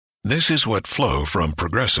This is what Flo from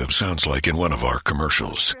Progressive sounds like in one of our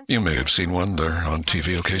commercials. You may have seen one there on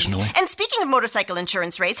TV occasionally. And speaking of motorcycle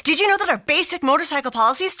insurance rates, did you know that our basic motorcycle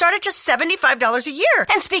policies start at just $75 a year?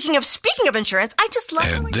 And speaking of insurance, I just love...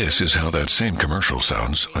 And this is how that same commercial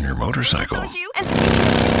sounds on your motorcycle. Don't you?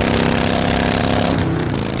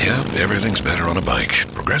 Yeah, everything's better on a bike.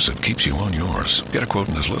 Progressive keeps you on yours. Get a quote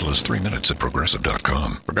in as little as 3 minutes at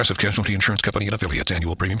Progressive.com. Progressive Casualty Insurance Company and Affiliates.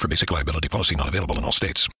 Annual premium for basic liability policy not available in all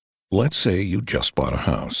states. Let's say you just bought a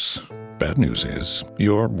house. Bad news is,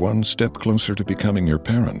 you're one step closer to becoming your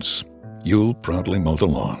parents. You'll proudly mow the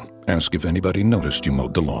lawn. Ask if anybody noticed you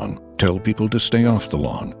mowed the lawn. Tell people to stay off the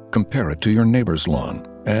lawn. Compare it to your neighbor's lawn.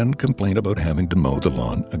 And complain about having to mow the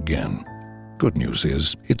lawn again. Good news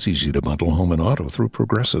is, it's easy to bundle home and auto through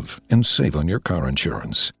Progressive and save on your car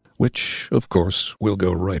insurance, which, of course, will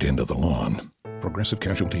go right into the lawn. Progressive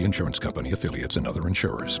Casualty Insurance Company, Affiliates, and other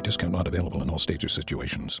insurers. Discount not available in all states or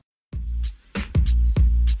situations.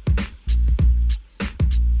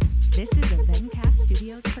 This is a Vencast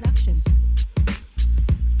Studios production.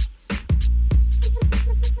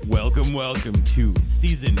 Welcome to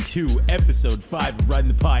Season 2, Episode 5 of Riding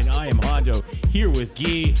the Pine. I am Hondo, here with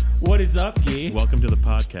Guy. What is up, Guy? Welcome to the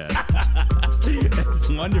podcast. It's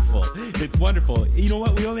wonderful. It's wonderful. You know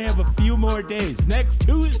what? We only have a few more days. Next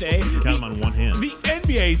Tuesday, You count them on one hand. the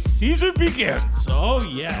NBA season begins. Oh,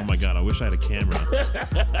 yes. Oh my God, I wish I had a camera.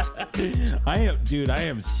 I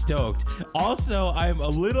am stoked. Also, I'm a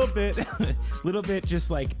little bit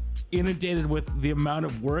just like inundated with the amount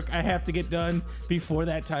of work I have to get done before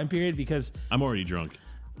that time period because I'm already drunk.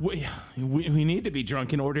 we need to be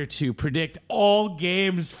drunk in order to predict all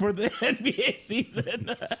games for the NBA season.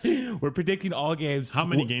 We're predicting all games. How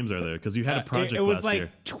many games are there? Because you had a project It was last like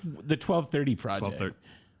year. The 12:30 project.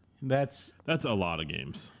 12:30. That's a lot of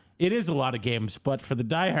games. It is a lot of games, but for the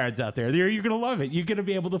diehards out there, you're going to love it. You're going to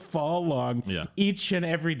be able to follow along each and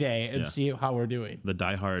every day and see how we're doing. The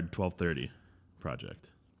Die Hard 12:30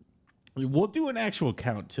 project. We'll do an actual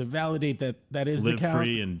count to validate that is Live the count. Live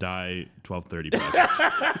free and die 12:30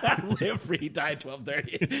 project. Live free, die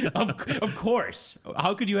 12:30. Of course.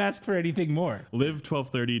 How could you ask for anything more? Live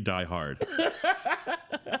 12:30, die hard.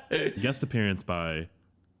 Guest appearance by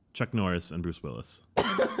Chuck Norris and Bruce Willis.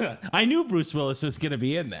 I knew Bruce Willis was going to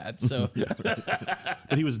be in that, so.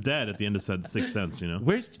 But he was dead at the end of Sixth Sense, you know?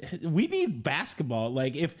 We need basketball.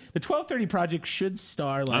 Like, if the 12:30 project should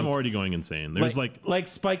star, like. I'm already going insane. There's like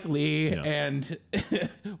Spike Lee and.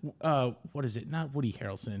 What is it? Not Woody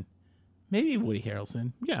Harrelson. Maybe Woody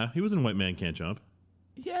Harrelson. Yeah, he was in White Man Can't Jump.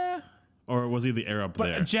 Yeah. Or was he the Arab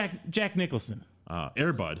player? Jack Nicholson.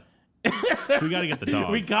 Air Bud. We got to get the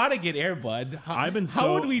dog. We got to get Air Bud. How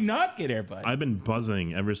would we not get Air Bud? I've been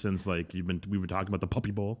buzzing ever since we were talking about the Puppy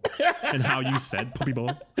Bowl and how you said Puppy Bowl.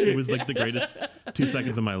 It was like the greatest 2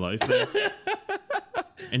 seconds of my life there.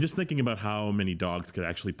 And just thinking about how many dogs could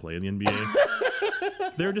actually play in the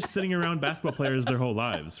NBA. They're just sitting around basketball players their whole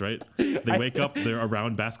lives, right? They wake up, they're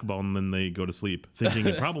around basketball, and then they go to sleep, thinking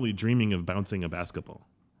and probably dreaming of bouncing a basketball.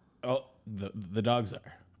 Oh, the dogs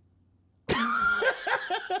are.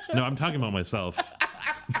 No, I'm talking about myself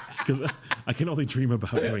because I can only dream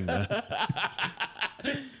about doing that.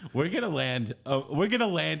 We're gonna land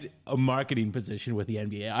a marketing position with the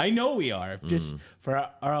NBA. I know we are just for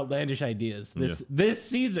our outlandish ideas. This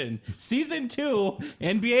season 2,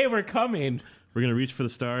 NBA, we're coming. We're gonna reach for the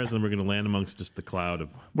stars and we're gonna land amongst just the cloud of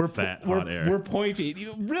hot air. We're pointing.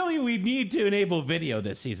 Really, we need to enable video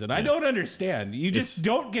this season. Yeah. I don't understand. You just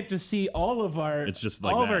don't get to see all of our. It's just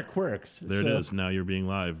like all of our quirks. There it is. Now you're being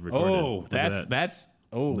live recorded. Oh,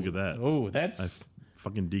 look at that. Oh, that's I'm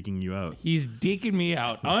fucking deking you out. He's deking me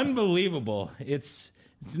out. Unbelievable. It's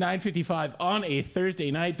 9:55 on a Thursday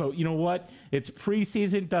night, but you know what? It's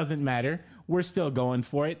preseason. Doesn't matter. We're still going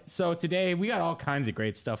for it. So today we got all kinds of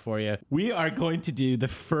great stuff for you. We are going to do the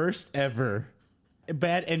first ever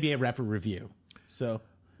bad NBA rapper review. So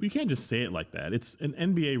you can't just say it like that. It's an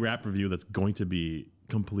NBA rap review that's going to be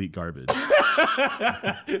complete garbage.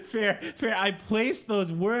 Fair. I placed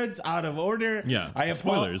those words out of order. Yeah.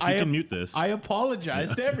 Spoilers. You can mute this. I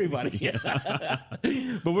apologize to everybody.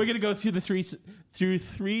 But we're gonna go through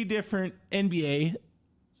three different NBA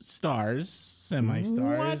stars,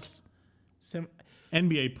 semi-stars.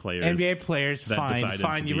 NBA players.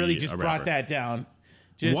 Fine. You really just brought that down.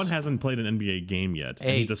 One hasn't played an NBA game yet. And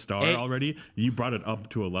he's a star already. You brought it up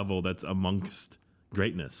to a level that's amongst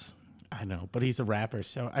greatness. I know, but he's a rapper,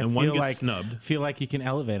 so I feel like you can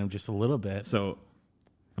elevate him just a little bit. So,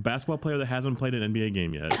 a basketball player that hasn't played an NBA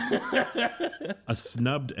game yet, a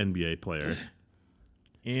snubbed NBA player,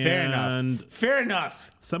 and Fair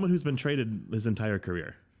enough. Someone who's been traded his entire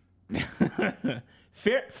career.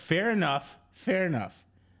 Fair enough.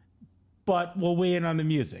 But we'll weigh in on the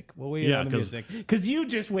music. Because you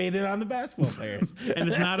just weighed in on the basketball players. And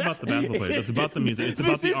it's not about the basketball players. It's about the music. It's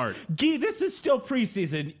about the art. This is still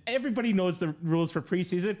preseason. Everybody knows the rules for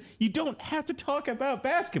preseason. You don't have to talk about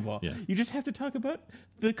basketball. Yeah. You just have to talk about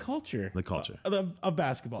the culture. Of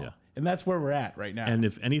basketball. Yeah. And that's where we're at right now. And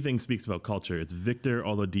if anything speaks about culture, it's Victor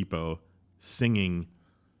Oladipo singing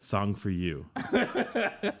 "Song for You."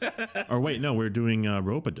 Or wait, no, we're doing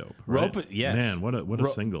Rope-a-Dope. Right? Yes. Man, what a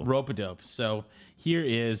single. Rope-a-Dope. So here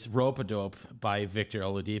is Rope-a-Dope by Victor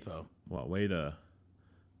Oladipo. Well, way to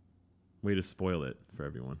spoil it for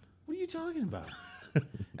everyone. What are you talking about?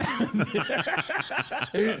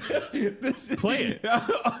 Play it.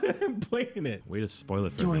 I'm playing it. Way to spoil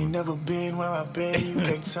it for You everyone. ain't never been where I've been. You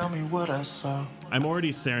can't tell me what I saw. I'm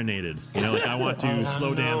already serenaded. You know, like I want to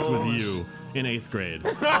slow dance with you in 8th grade.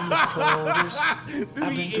 I'm the coldest.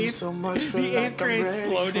 I've been through so much. Feel The like 8th grade I'm ready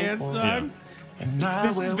slow for dance war. song. And I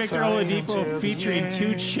This is will Victor fight Oladipo until the featuring end, 2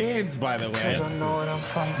 Chainz, by the way. Cause I know what I'm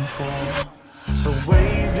fighting for. So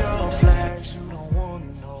wave your flags. You don't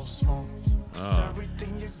want no smoke.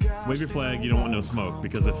 Wave your flag, you don't want no smoke,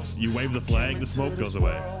 because if you wave the flag, the smoke goes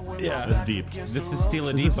away. Yeah. That's deep. This is Steel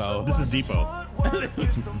Depot. This is Depot.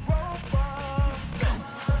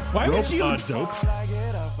 Why would you? Dope.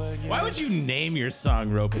 Why would you name your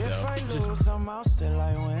song Rope-a-Dope? Just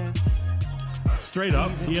Straight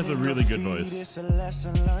up, he has a really good voice.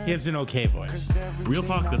 he has an okay voice. Real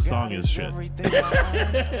talk, this song is shit.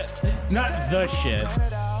 Not the shit.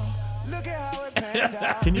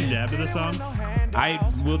 Can you dab to this song? I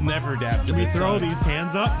will never dab to Can we this throw song. these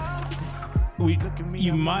hands up?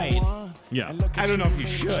 You might. Yeah. I don't know if you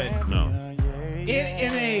should. No.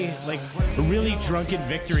 In a like really drunken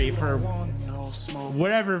victory for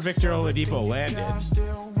wherever Victor Oladipo landed.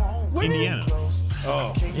 Indiana.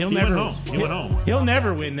 Oh, He went home. He went home. He'll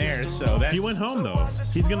never win there. So that's He went home though.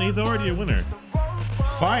 He's already a winner.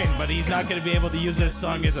 fine, but he's not going to be able to use this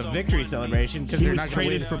song as a victory celebration because He they're was not going to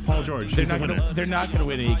traded win. for Paul George. They're He's a not winner. gonna, they're not going to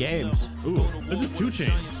win any games. Ooh, this is 2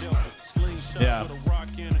 Chainz. Yeah.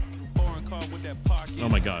 Oh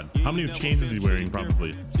my God. How many chains is he wearing?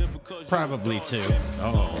 Probably. Probably 2.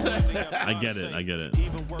 Oh, I get it.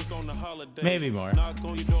 Maybe more.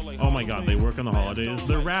 Oh my God, they work on the holidays.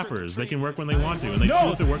 They're rappers. They can work when they want to, and they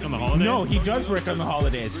choose to work on the holidays. No, he does work on the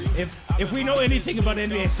holidays. If we know anything about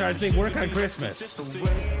NBA stars, they work on Christmas.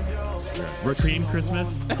 Requiem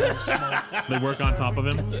Christmas. They work on top of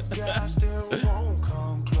him.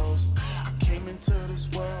 I came into this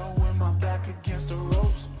world with my back against the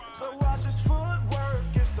ropes. So watch his footwork,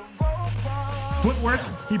 it's the rope. Footwork.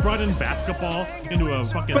 He brought in basketball into a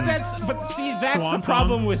fucking. But that's the Swan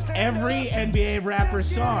problem song. with every NBA rapper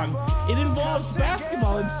song. It involves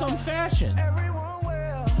basketball in some fashion. Everyone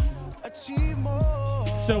will achieve more.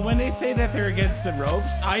 So when they say that they're against the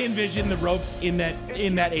ropes, I envision the ropes in that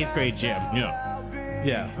 8th grade gym.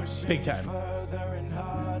 Yeah. Big time.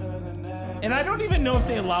 And I don't even know if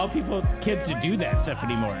they allow kids to do that stuff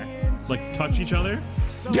anymore. Like touch each other.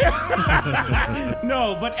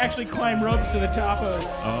 No, but actually climb ropes to the top of.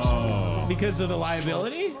 Oh. Because of the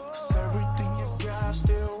liability?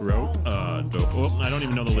 Rope. Dope. Oh, I don't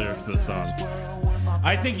even know the lyrics to this song.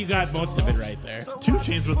 I think you got most of it right there. 2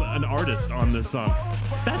 Chainz was an artist on this song.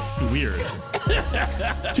 That's weird.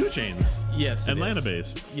 2 Chainz. Yes, it Atlanta is.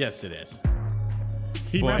 based. Yes, it is.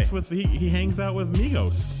 He Boy. raps with. He hangs out with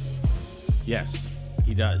Migos. Yes,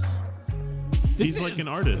 he does. He's like an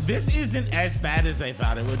artist. This isn't as bad as I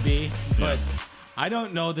thought it would be, but I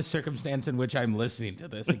don't know the circumstance in which I'm listening to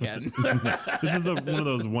this again. This is one of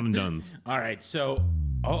those one and dones. All right, so,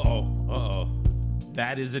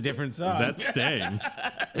 that is a different song. That's staying.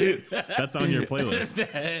 That's on your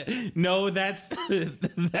playlist. No, that's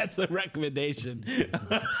a recommendation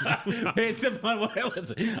based upon what I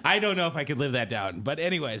listen. I don't know if I could live that down, but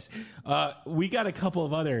anyways, we got a couple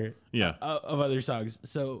of other other songs.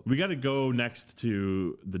 So We got to go next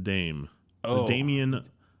to the Dame, Oh. Dame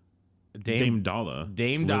Dollar,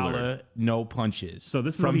 Dame Lillard. Dollar, No Punches. So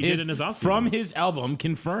this is what he did in his offseason. From his album,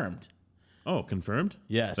 Confirmed. Oh, confirmed?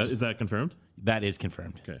 Yes. Is that confirmed? That is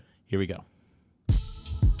confirmed. Okay. Here we go.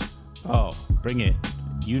 Oh, bring it.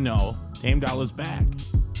 You know, Dame Dollar's back.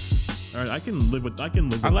 All right, I can live with.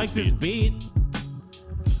 I like this beat.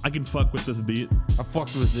 I can fuck with this beat. I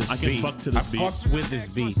fucks with this I beat. can fuck to this beat. I fucks with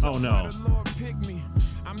this beat. Oh no. Lord pick me.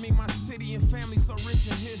 I mean, my city and family so rich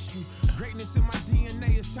in history. Greatness in my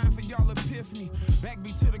DNA. It's time for y'all epiphany.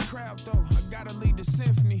 Backbeat to the crowd though. I gotta lead the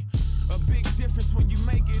symphony. A big difference when you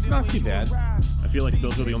make it. Not too bad. I feel like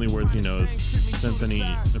those are the only words he knows. Symphony,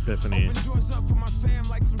 epiphany. Open doors up for my fam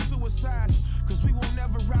like some suicides. Cause we won't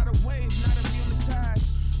never ride a wave, not immunitized.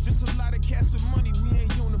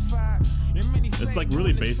 It's like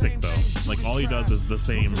really basic though. Like all he does is the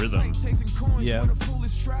same rhythm. Yeah.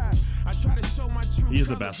 He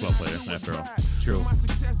is a basketball player after all. True.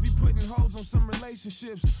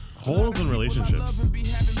 Holes in relationships.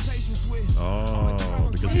 Oh,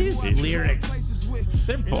 because he's His lyrics,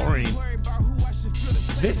 they're boring.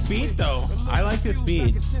 This beat though, I like this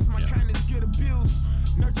beat.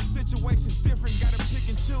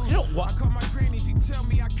 You know what?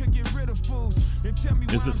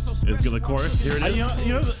 Is the chorus? Here it is.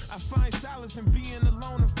 You know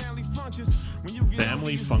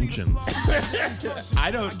Family functions.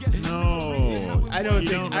 I don't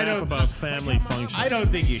rap about family functions. I don't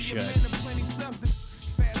think you should.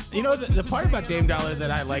 You know the part about Dame Dollar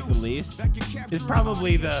that I like the least is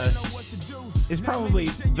probably the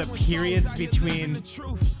periods between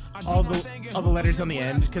all the letters on the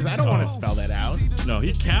end, because I don't want to spell that out. No,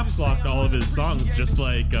 he caps locked all of his songs just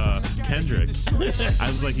like Kendrick. I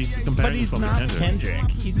was like, he's comparing But he's himself not to Kendrick.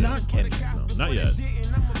 Kendrick. He's not Kendrick. No, not yet.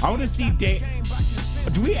 I want to see Dame.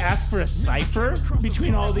 Do we ask for a cipher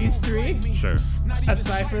between all these three? Sure. A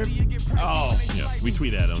cipher? Oh. Yeah, we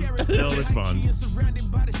tweet at him. He'll respond.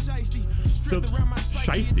 So,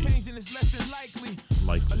 shiesty.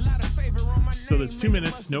 Likely. So there's 2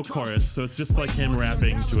 minutes, no chorus, so it's just like him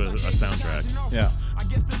rapping to a soundtrack. Yeah.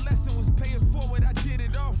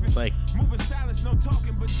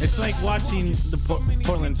 It's like watching the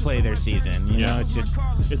Portland play their season. You know, it's just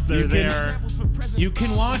They're there. You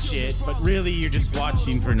can watch it, but really you're just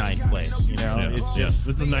watching for ninth place. You know, Yeah, it's yeah, just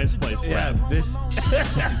this is a nice place. yeah. Rap. This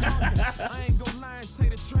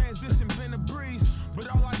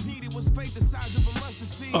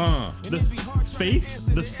This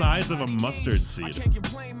faith the size of a mustard seed.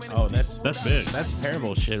 oh that's big. That's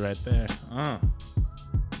parable shit right there.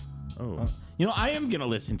 Oh. You know, I am gonna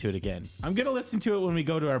listen to it again. I'm gonna listen to it when we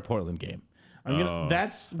go to our Portland game.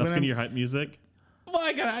 That's gonna be your hype music. Well,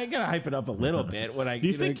 I gotta hype it up a little bit. When I Do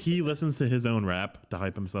you think he listens to his own rap to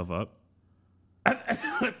hype himself up?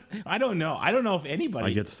 I don't know. I don't know if anybody.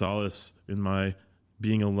 I get solace in my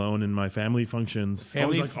being alone in my family functions. I'm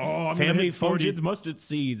gonna family hit 40. functions, mustard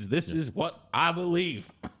seeds. This is what I believe.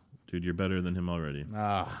 Dude, you're better than him already.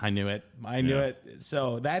 I knew it. I knew it.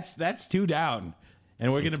 So that's 2 down,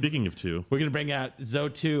 and we're gonna. Speaking of 2, We're gonna bring out Zoe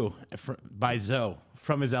 2 by Zoe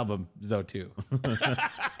from his album Zoe 2.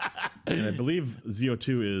 and I believe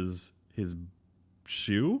ZO2 is his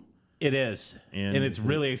shoe. It is, And and it's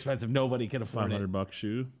really expensive. Nobody can afford it. $500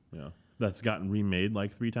 shoe. Yeah. That's gotten remade like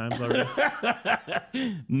 3 times already.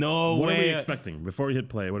 No What way. are we expecting? Before we hit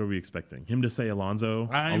play, what are we expecting? Him to say Alonzo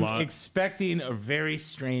a I'm lot? expecting a very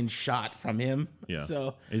strange shot from him. Yeah.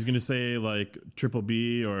 So he's going to say like Triple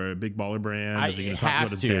B or a Big Baller Brand. Is he going to talk about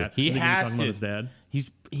his to. dad? He Is gonna has talk to. about his dad?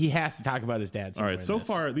 He has to talk about his dad. All right. So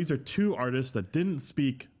far, these are 2 artists that didn't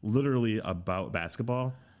speak literally about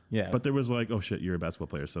basketball. Yeah. But there was like, oh shit, you're a basketball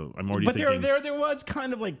player. So I'm already But thinking. there was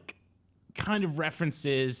kind of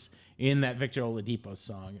references in that Victor Oladipo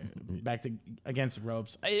song, back to Against the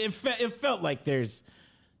Ropes. It felt like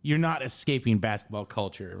you're not escaping basketball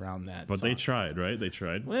culture around that. But song. they tried, right? They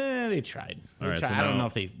tried. Well, they tried. All right, so I don't now- know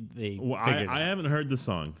if they Well, figured it I out. haven't heard the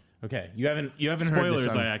song. Okay, you haven't heard this Spoilers,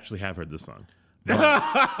 song. I actually have heard this song.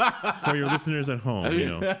 But for your listeners at home, you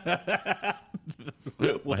know,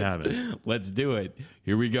 I haven't. Let's do it.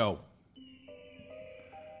 Here we go.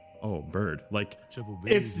 Oh, Bird. Like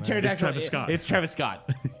It's the pterodactyl. It's Travis Scott. It's Travis Scott.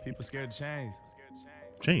 People scared to change.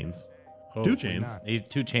 Chains. Oh, 2 Chains. He's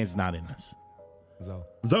 2 Chains not in this. So,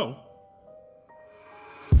 Zoe.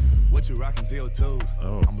 what you rockin' ZO2s?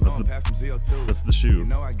 Oh, I'm that's blowing the- past some ZO2s. That's the shoe. You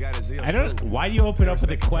know I got a ZO2. I don't. Why do you open up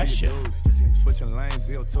with a question? Switching lanes,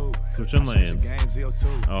 ZO2. Switching lanes. Game,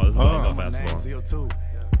 ZO2. Oh, this is all about My name, basketball. ZO2.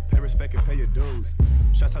 Pay respect and pay your dues.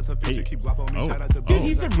 Shouts out to Future, keep guap on me. Oh. Shout out to Dude, Bo.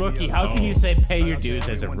 he's a rookie. How can you say pay your dues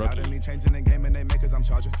as a rookie? Changing the game and they make us, I'm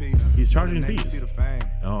charging fees. He's charging Name, fees. see the fame.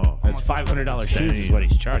 Oh, That's $500 shoes is what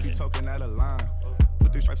he's charging. Token out of line.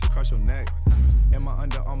 Put 3 stripes across your neck. In my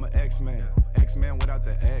Under Armour X-Man. X-Man without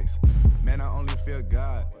the X. Man, I only fear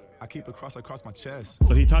God. I keep a cross across my chest.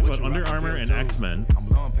 So he talks What about you Under rockin' Armour and ZO2s? X-Men, I'm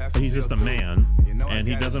blowing past but he's just a ZO2. man, You know I and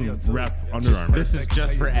he got a doesn't ZO2. rap Under Armour. This is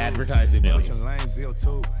just for advertising. Yeah. Switching lanes,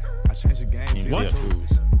 ZO2. I changed the game, What?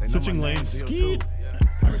 ZO2. They know Switching my name, lanes, ZO2. skeet.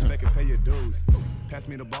 I respect and pay your dues. Pass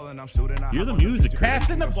me the ball and I'm shooting. You're the music critic.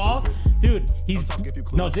 Passing the ball, dude. He's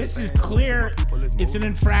no. This is clear. It's an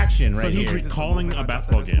infraction right So he's here. recalling a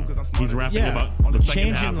basketball game. He's rapping Yeah. about the second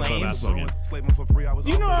Changing half of a lanes. basketball game. Do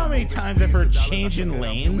you know how many times I've heard changing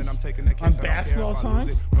lanes on basketball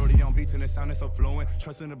songs?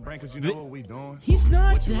 He's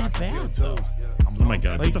not that bad though. Oh my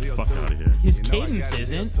god, get the fuck out of here. His cadence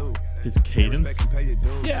isn't. His cadence.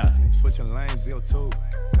 Yeah. Switching lanes, ZO2.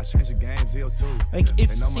 I changed the game, ZO2. Like, They it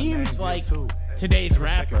know my seems name, like ZO2. today's Pay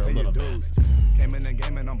respect rapper and a pay your little bit. dues. Came in the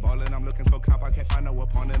game and I'm balling. I'm looking for comp. I can't find no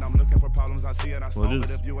opponent. I'm looking for problems. I see it. I Well, solve it it.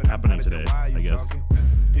 is If you ain't happening honest, then today, why are you I guess. talking?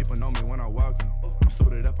 People know me when I'm walking. I'm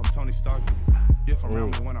suited up. I'm Tony Stark. Get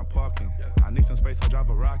around me when I'm parking. I need some space. I drive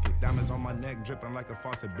a rocket. Diamonds on my neck, dripping like a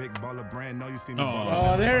faucet. Big baller brand. Know you see me.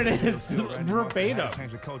 Oh, there it is. Verbatim.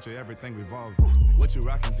 Change the culture. Everything revolved. What you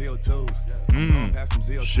rocking? ZO2s. I'm going past some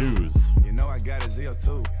ZO2s. Shoes. You know I got it,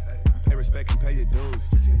 ZO2. Pay respect and pay your dues.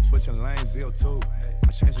 Switching lanes, ZO2.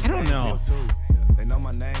 I changed the I don't game, know. ZO2. They know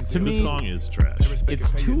my name. To ZO2. me, The song is trash. Pay respect It's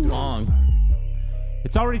and pay too your dues. long.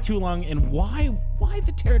 It's already too long. And why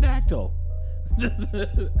the pterodactyl?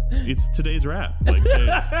 It's today's rap. Like,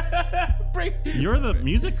 you're the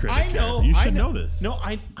music critic. I know. Here. You I should know this. No,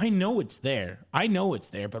 I know it's there. I know it's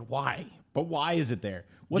there, but why? But why is it there?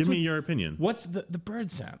 Give me your opinion. What's the bird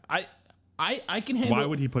sound? I can handle. Why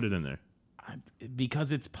would he put it in there?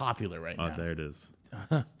 Because it's popular right Oh, now. there it is.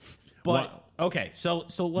 But okay, so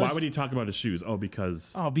let's. Why would he talk about his shoes? Oh,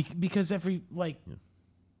 because because every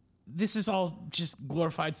this is all just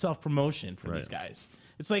glorified self promotion for these Right. guys.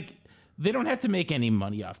 It's like they don't have to make any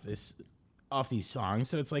money off these songs,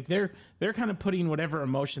 so it's like they're kind of putting whatever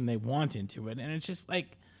emotion they want into it, and it's just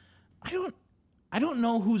like I don't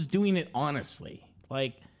know who's doing it honestly.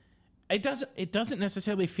 Like it doesn't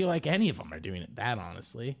necessarily feel like any of them are doing it that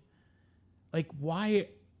honestly. Like why?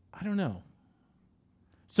 I don't know.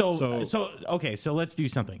 So okay, so let's do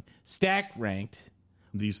something. Stack ranked.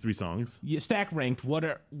 these three songs. Stack ranked.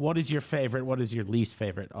 What is your favorite? What is your least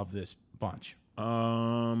favorite of this bunch?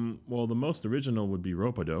 Well, the most original would be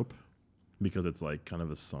Rope-A-Dope because it's like kind of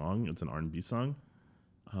a song. It's an R&B song.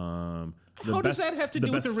 How does that have to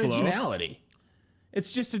do with originality?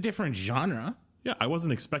 It's just a different genre. Yeah, I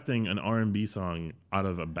wasn't expecting an R&B song out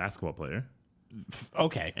of a basketball player.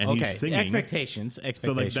 Okay. And okay. he's singing. Expectations.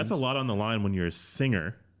 So like that's a lot on the line when you're a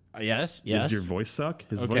singer. Yes. Does your voice suck?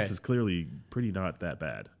 His Okay. voice is clearly pretty not that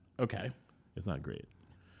bad. Okay. It's not great.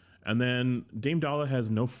 And then Dame Dollar has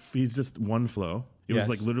he's just one flow. It was Yes.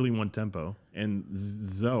 like literally one tempo. And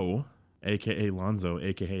Zoe, aka Lonzo,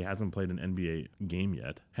 aka hasn't played an NBA game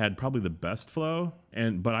yet, had probably the best flow.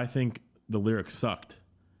 But I think the lyrics sucked.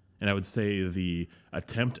 And I would say the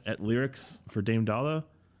attempt at lyrics for Dame Dollar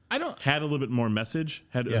had a little bit more message,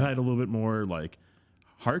 had a little bit more like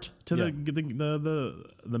heart to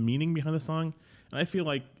the meaning behind the song. And I feel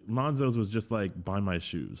like Lonzo's was just like buy my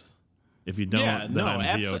shoes. If you don't, then I'm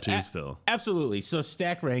ZO2 still. Absolutely. So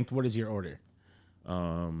stack ranked. What is your order?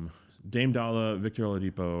 Dame Dollar, Victor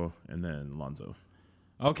Oladipo, and then Lonzo.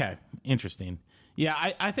 Okay, interesting. Yeah,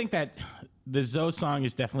 I think that the Zoe song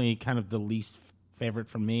is definitely kind of the least favorite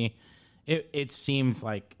for me. It seems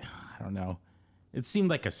like, I don't know, it seemed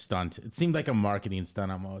like a stunt. It seemed like a marketing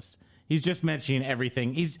stunt almost. He's just mentioning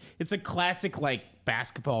everything. It's a classic like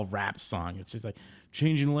basketball rap song. It's just like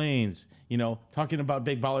changing lanes, talking about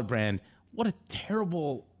Big Baller Brand. What a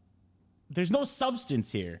terrible. There's no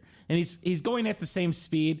substance here, and he's going at the same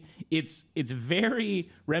speed. It's very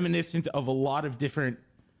reminiscent of a lot of different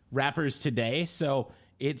rappers today, so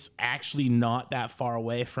it's actually not that far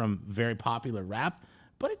away from very popular rap,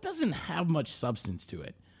 but it doesn't have much substance to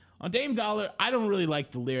it. On Dame Dollar, I don't really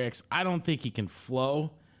like the lyrics. I don't think he can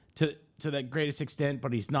flow to the greatest extent,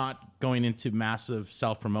 but he's not going into massive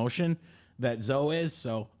self-promotion that Zoe is,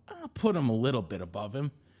 so I'll put him a little bit above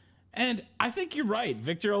him. And I think you're right.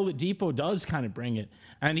 Victor Oladipo does kind of bring it.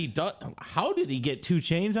 And he does. How did he get 2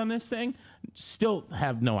 chains on this thing? Still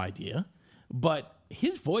have no idea. But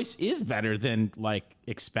his voice is better than like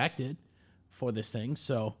expected for this thing.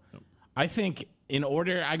 So I think in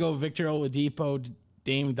order, I go Victor Oladipo,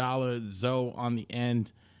 Dame Dollar, Zoe on the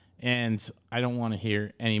end. And I don't want to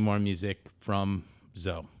hear any more music from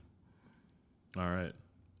Zoe. All right.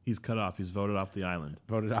 He's cut off. He's voted off the island.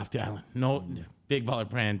 Voted off the island. No Big Baller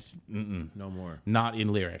Brand. No more. Not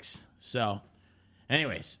in lyrics. So,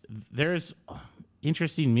 anyways, there's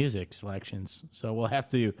interesting music selections. So we'll have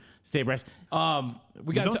to stay abreast. We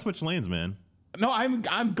got Don't switch lanes, man. No,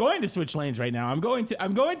 I'm going to switch lanes right now. I'm going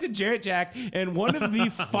to Jarrett Jack, and one of the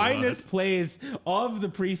finest plays of the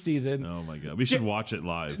preseason. Oh my god, we should watch it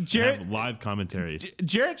live. Have live commentary.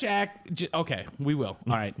 Jarrett Jack. Okay, we will.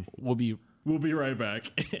 All right, we'll be right back,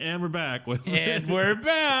 and we're back. And we're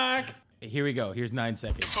back. Here we go. Here's 9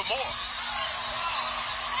 seconds. For more.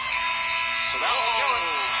 So that will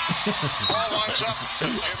do it. Ball winds up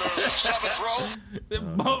in the 7th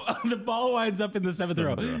row. The ball winds up in the 7th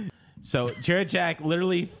row. So Jared Jack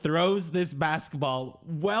literally throws this basketball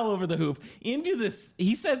well over the hoop into this.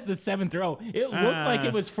 He says the 7th row. It looked like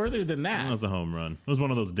it was further than that. That was a home run. It was one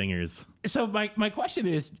of those dingers. So my question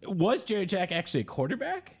is, was Jared Jack actually a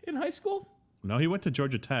quarterback in high school? No, he went to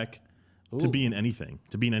Georgia Tech to be in anything,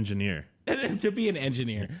 to be an engineer. To be an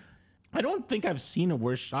engineer. I don't think I've seen a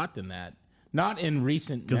worse shot than that. Not in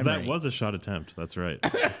recent memory. Because that was a shot attempt. That's right.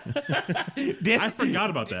 I forgot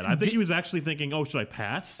about that. I think he was actually thinking, "Oh, should I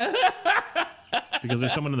pass?" Because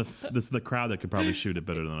there's someone in the crowd that could probably shoot it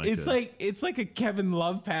better than I could. It's like a Kevin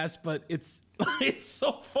Love pass, but it's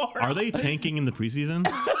so far. Are they tanking in the preseason?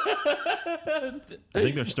 I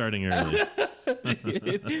think they're starting early.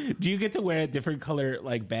 Do you get to wear a different color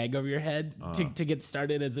like bag over your head to get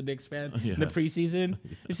started as a Knicks fan in the preseason?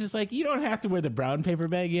 It's just like, you don't have to wear the brown paper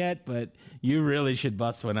bag yet, but you really should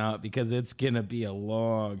bust one out because it's gonna be a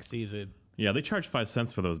long season. Yeah, they charge 5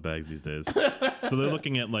 cents for those bags these days. So they're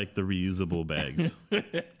looking at like the reusable bags.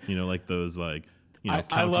 You know, like those like, you know,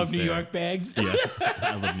 I love County New Fair. York bags. Yeah,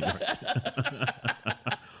 I love New York.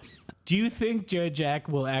 Do you think Jared Jack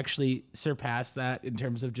will actually surpass that in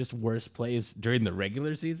terms of just worst plays during the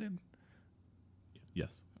regular season?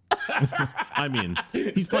 Yes. I mean,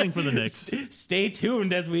 he's playing for the Knicks. Stay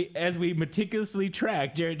tuned as we meticulously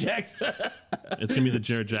track Jared Jack's. It's gonna be the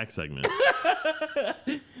Jared Jack segment.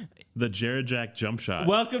 The Jared Jack jump shot.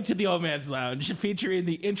 Welcome to the Old Man's Lounge, featuring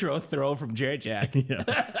the intro throw from Jared Jack. Yeah.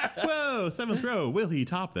 Whoa, 7th row. Will he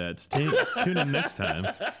top that? Tune in next time.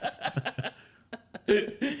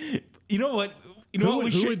 You know what? You know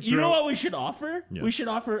what we should offer? Yeah. We should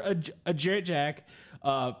offer a Jared Jack.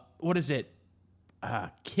 What is it?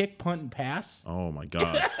 Kick, punt, and pass. Oh my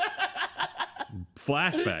god!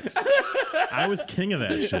 Flashbacks. I was king of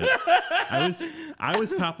that shit. I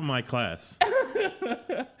was top of my class.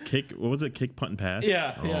 Kick. What was it? Kick, punt, and pass.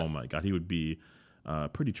 Yeah. Oh my god, he would be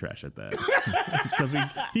pretty trash at that because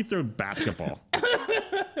he threw basketball.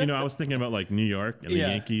 You know, I was thinking about like New York and the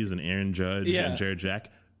Yankees and Aaron Judge and Jared Jack.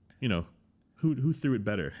 You know, who threw it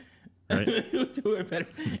better? Right? Who threw it better,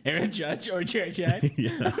 Aaron Judge or Jared Jack? Yeah,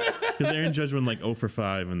 because Aaron Judge went like 0 for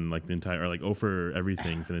 5 and like the entire, or like 0 for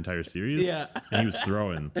everything for the entire series. Yeah, and he was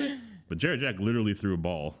throwing, but Jared Jack literally threw a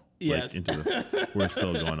ball. Yes, like, into the. We're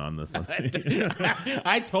still going on this.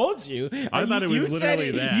 I told you. I thought it was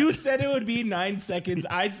literally that. You said it would be 9 seconds.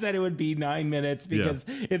 I said it would be 9 minutes because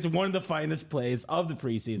it's one of the finest plays of the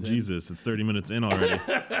preseason. Jesus, it's 30 minutes in already.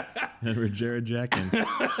 And we're Jared Jackin.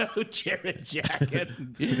 Jared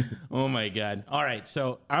Jackin. Oh my God. All right.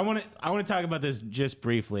 So I want to talk about this just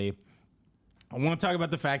briefly. I want to talk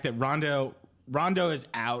about the fact that Rondo is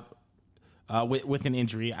out with an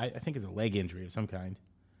injury. I think it's a leg injury of some kind.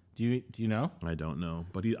 Do you know? I don't know,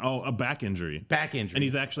 but a back injury. Back injury. And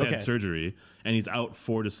he's actually had surgery, and he's out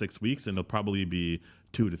 4 to 6 weeks, and it'll probably be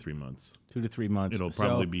 2 to 3 months. 2 to 3 months. It'll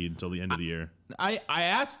probably be until the end of the year. I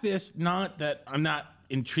asked this, not that I'm not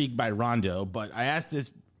intrigued by Rondo, but I asked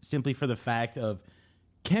this simply for the fact of,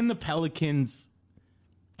 can the Pelicans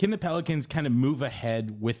kind of move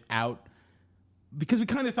ahead without, because we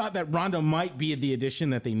kind of thought that Rondo might be the addition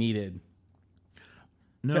that they needed.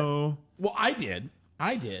 No. Well, I did.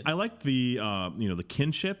 I like the the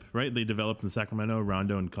kinship, right? They developed in Sacramento,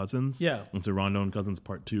 Rondo and Cousins. Yeah. And so Rondo and Cousins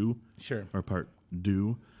part 2. Sure. Or part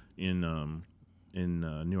 2 in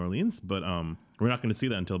New Orleans, but we're not going to see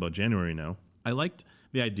that until about January now. I liked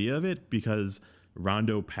the idea of it because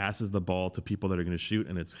Rondo passes the ball to people that are going to shoot,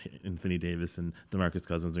 and it's Anthony Davis and DeMarcus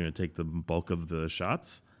Cousins are going to take the bulk of the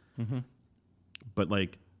shots. Mm-hmm. But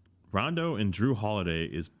like Rondo and Drew Holiday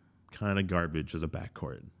is kind of garbage as a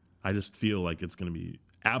backcourt. I just feel like it's going to be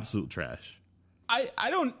absolute trash.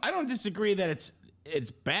 I don't disagree that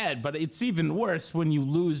it's bad, but it's even worse when you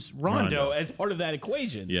lose Rondo as part of that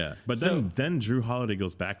equation. Yeah, but then Drew Holiday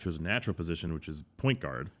goes back to his natural position, which is point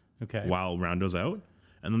guard. Okay. While Rondo's out,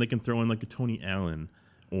 and then they can throw in like a Tony Allen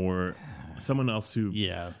or someone else who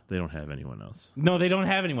they don't have anyone else. No, they don't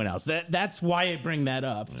have anyone else. That's why I bring that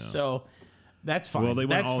up. Yeah. So that's fine. Well, they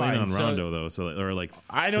went all in on Rondo though, so or like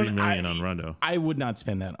 $3 million on Rondo. I would not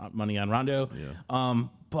spend that money on Rondo. Yeah.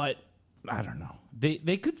 But I don't know.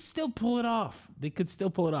 They could still pull it off.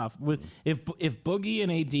 With if Boogie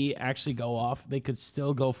and AD actually go off, they could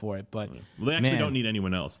still go for it. But they actually don't need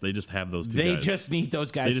anyone else. They just have those two guys. They just need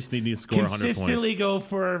those guys. They just need to score 100 points. Consistently go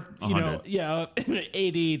for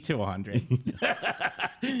 80 to 100.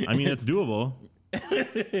 I mean, it's doable.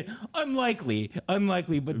 Unlikely,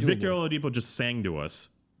 but doable. Victor Oladipo just sang to us.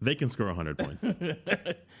 They can score 100 points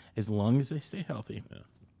as long as they stay healthy. Yeah.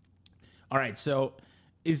 All right. So,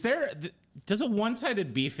 does a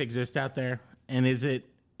one-sided beef exist out there? And is it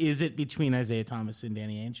between Isaiah Thomas and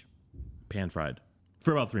Danny Ainge? Pan fried.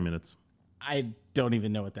 For about 3 minutes. I don't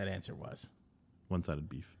even know what that answer was. One-sided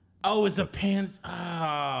beef. Oh, it was a pans.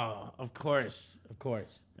 Oh, of course.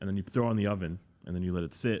 And then you throw it in the oven, and then you let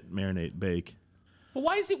it sit, marinate, bake. But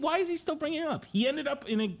why is he still bringing it up? He ended up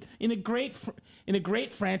in a great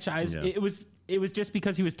franchise. Yeah. It was just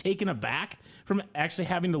because he was taken aback from actually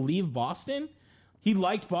having to leave Boston. He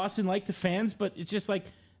liked Boston, liked the fans, but it's just like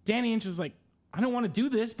Danny Ainge is like, I don't want to do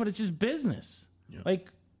this, but it's just business. Yeah. Like,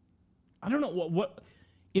 I don't know what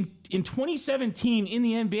in 2017 in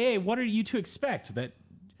the NBA, what are you to expect? That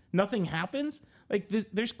nothing happens? Like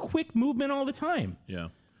there's quick movement all the time. Yeah.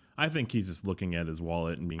 I think he's just looking at his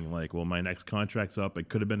wallet and being like, well, my next contract's up. It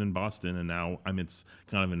could have been in Boston, and now it's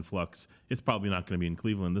kind of in flux. It's probably not going to be in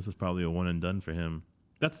Cleveland. This is probably a one and done for him.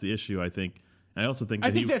 That's the issue, I think. I also think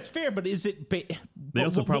that that's fair, but is it? They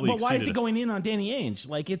also probably. But why is he going in on Danny Ainge?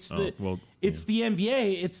 Like it's the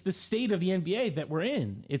NBA. It's the state of the NBA that we're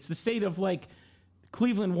in. It's the state of like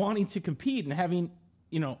Cleveland wanting to compete and having,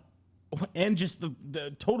 and just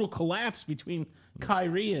the total collapse between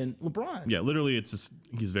Kyrie and LeBron. Yeah, literally, it's just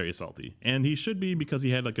he's very salty, and he should be because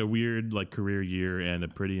he had like a weird like career year and a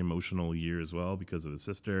pretty emotional year as well because of his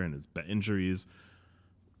sister and his injuries.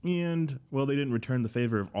 And, well, they didn't return the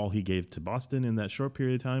favor of all he gave to Boston in that short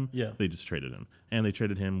period of time. Yeah. They just traded him. And they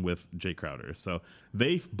traded him with Jay Crowder. So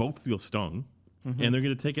they both feel stung, and they're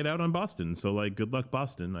going to take it out on Boston. So, like, good luck,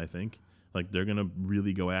 Boston, I think. Like, they're going to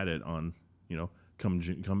really go at it on,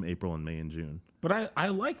 come April and May and June. But I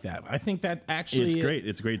like that. I think that actually... It's great.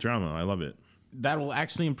 It's great drama. I love it. That will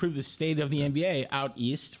actually improve the state of the NBA out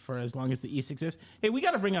east for as long as the East exists. Hey, we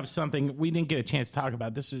got to bring up something we didn't get a chance to talk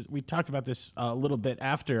about. We talked about this a little bit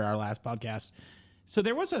after our last podcast. So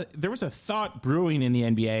there was a thought brewing in the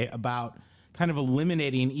NBA about kind of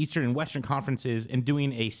eliminating Eastern and Western conferences and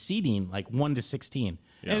doing a seeding like 1 to 16.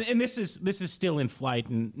 Yeah. And this is still in flight,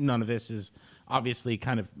 and none of this is obviously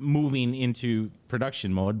kind of moving into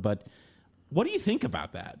production mode, but what do you think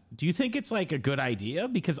about that? Do you think it's like a good idea?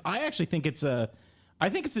 Because I actually think it's a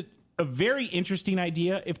very interesting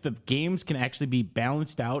idea if the games can actually be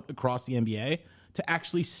balanced out across the NBA to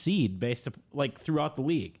actually seed based like throughout the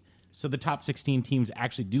league. So the top 16 teams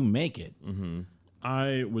actually do make it. Mm-hmm.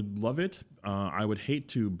 I would love it. I would hate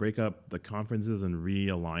to break up the conferences and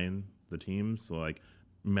realign the teams. So like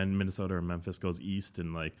Minnesota or Memphis goes east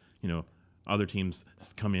and other teams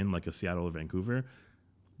come in like a Seattle or Vancouver.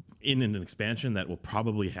 In an expansion that will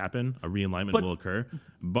probably happen, a realignment will occur,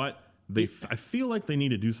 but I feel like they need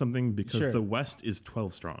to do something because the West is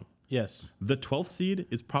 12 strong. Yes, the 12th seed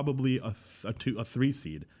is probably a 3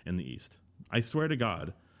 seed in the East. I swear to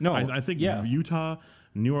God. No, I think Utah,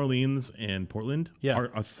 New Orleans, and Portland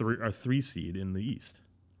are a 3 seed in the East.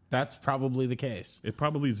 That's probably the case. It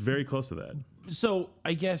probably is very close to that. So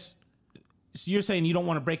I guess you're saying you don't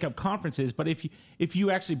want to break up conferences, but if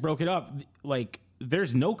you actually broke it up, like.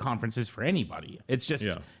 There's no conferences for anybody. It's just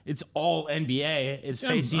it's all NBA is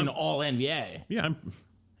facing all NBA. Yeah.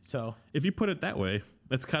 So if you put it that way,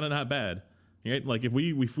 that's kind of not bad. Right? Like if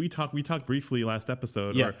we talked briefly last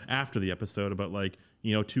episode or after the episode about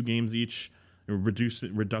 2 games each,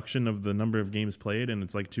 reduction of the number of games played, and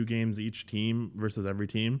it's like 2 games each team versus every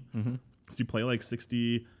team. Mm-hmm. So you play like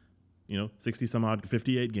 60 some odd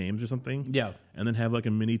 58 games or something. Yeah. And then have like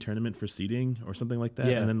a mini tournament for seeding or something like that.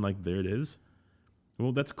 Yeah. And then there it is.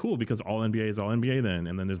 Well, that's cool because all NBA is all NBA then,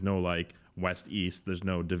 and then there's no West East. There's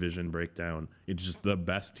no division breakdown. It's just the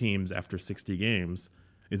best teams after 60 games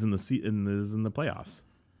is in the playoffs.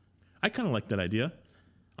 I kind of like that idea.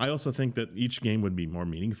 I also think that each game would be more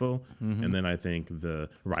meaningful, and then I think the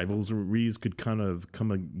rivalries could kind of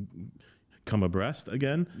come abreast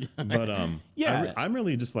again. But I'm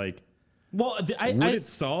really just like, would it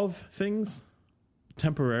solve things?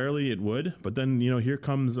 Temporarily it would, but then here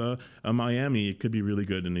comes a Miami. It could be really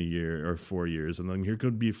good in a year or 4 years, and then here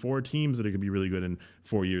could be 4 teams that it could be really good in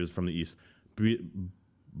 4 years from the East.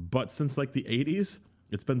 But since the 80s,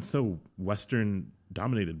 it's been so Western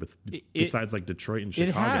dominated, besides Detroit and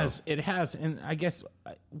Chicago. It has, and I guess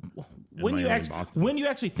when you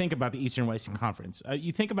actually think about the Eastern Western Conference,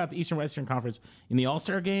 you think about the Eastern Western Conference in the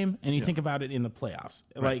All-Star game, and you think about it in the playoffs,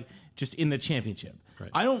 just in the championship. Right.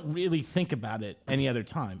 I don't really think about it any other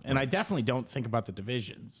time, and I definitely don't think about the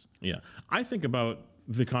divisions. Yeah, I think about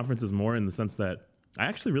the conferences more in the sense that I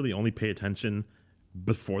actually really only pay attention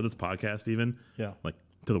before this podcast, even to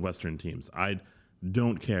the Western teams. I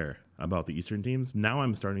don't care about the Eastern teams. Now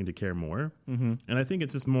I'm starting to care more, and I think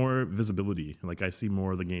it's just more visibility. I see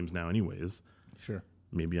more of the games now, anyways. Sure,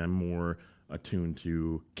 maybe I'm more attuned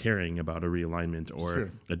to caring about a realignment or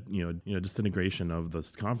a disintegration of the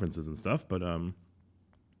conferences and stuff, but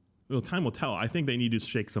Well, time will tell. I think they need to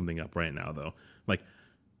shake something up right now, though. Like,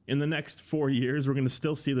 in the next 4 years, we're going to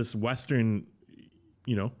still see this Western,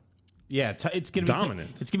 Yeah, it's going to be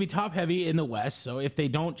dominant. It's going to be top heavy in the West. So if they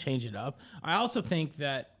don't change it up, I also think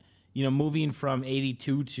that moving from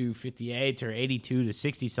 82 to 58 or 82 to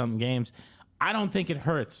 60 something games, I don't think it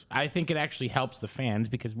hurts. I think it actually helps the fans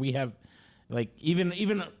because we have, like,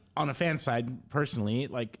 even on a fan side personally,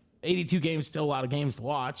 like 82 games still a lot of games to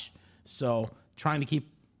watch. So trying to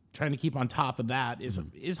keep on top of that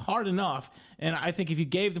is hard enough. And I think if you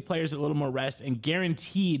gave the players a little more rest and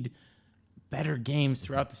guaranteed better games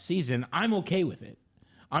throughout the season, I'm okay with it.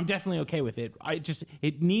 I'm definitely okay with it.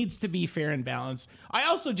 It needs to be fair and balanced. I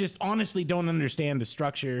also just honestly don't understand the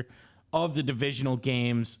structure of the divisional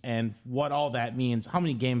games and what all that means. How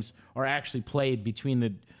many games are actually played between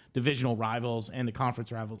the divisional rivals and the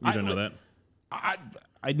conference rivals? You don't know that?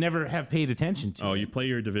 I'd never have paid attention to. Oh, you play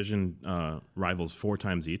your division rivals 4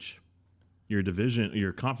 times each.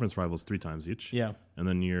 Your conference rivals 3 times each. Yeah. And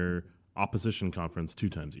then your opposition conference 2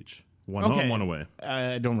 times each. One home, one away.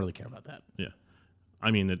 I don't really care about that. Yeah. I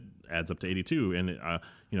mean, it adds up to 82, and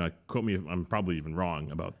quote me if I'm probably even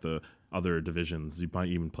wrong about the other divisions. You might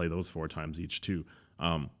even play those 4 times each too.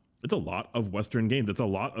 It's a lot of Western games. It's a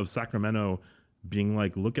lot of Sacramento being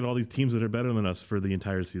like, look at all these teams that are better than us for the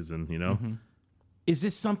entire season. Mm-hmm. Is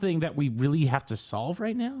this something that we really have to solve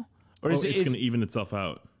right now, or it's going to even itself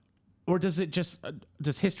out, or does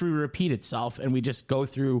history repeat itself and we just go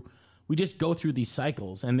through these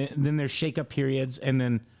cycles and then there's shake-up periods and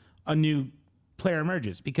then a new player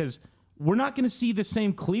emerges? Because we're not going to see the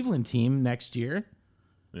same Cleveland team next year.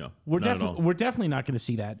 Yeah, we're definitely not going to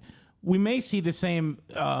see that. We may see the same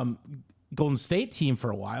Golden State team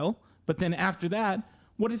for a while, but then after that,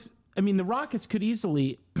 the Rockets could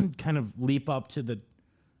easily kind of leap up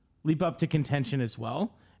to contention as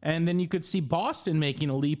well, and then you could see Boston making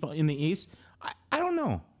a leap in the East. I don't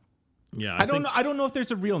know. Yeah, I don't know if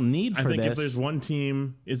there's a real need for this. I think if there's one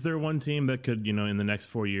team, is there one team that could, in the next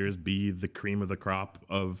 4 years be the cream of the crop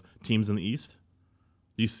of teams in the East?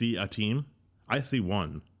 Do you see a team? I see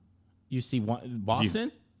one. You see one,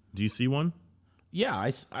 Boston? Do you see one? Yeah,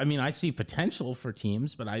 I see potential for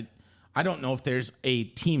teams, but I don't know if there's a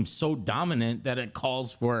team so dominant that it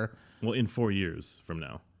calls for. Well, in 4 years from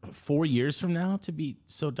now. 4 years from now to be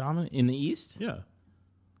so dominant in the East? Yeah.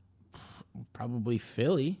 Probably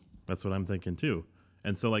Philly. That's what I'm thinking too.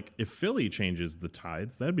 And so, like, if Philly changes the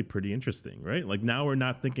tides, that'd be pretty interesting, right? Like, now we're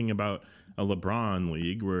not thinking about a LeBron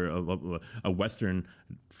league, we're a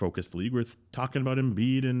Western-focused league. We're talking about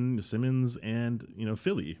Embiid and Simmons and,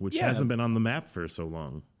 Philly, which hasn't been on the map for so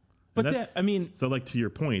long. But so, like, to your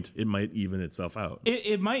point, it might even itself out.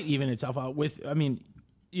 It might even itself out with,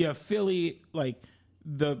 Philly, like,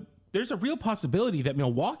 there's a real possibility that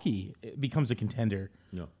Milwaukee becomes a contender.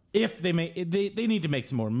 Yeah. If they need to make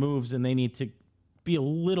some more moves and they need to be a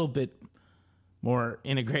little bit more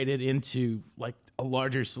integrated into like a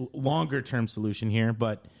longer term solution here,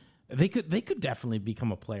 but they could definitely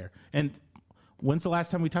become a player. And when's the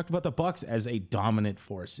last time we talked about the Bucks as a dominant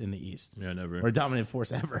force in the East? Yeah, never. Or a dominant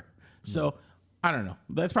force ever. So I don't know.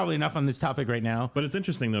 That's probably enough on this topic right now. But it's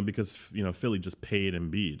interesting though because Philly just paid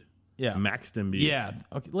Embiid. Yeah. Maxed Embiid. Yeah.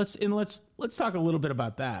 Okay. Let's talk a little bit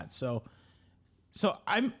about that. So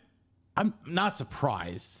I'm not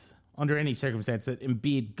surprised under any circumstance that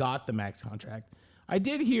Embiid got the max contract. I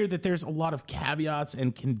did hear that there's a lot of caveats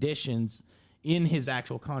and conditions in his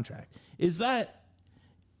actual contract. Is that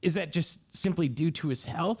just simply due to his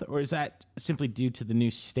health, or is that simply due to the new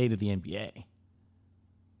state of the NBA?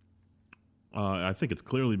 I think it's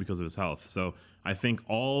clearly because of his health. So I think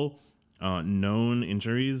all known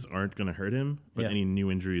injuries aren't going to hurt him, but any new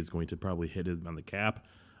injury is going to probably hit him on the cap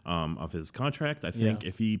of his contract. I think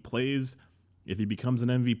if he becomes an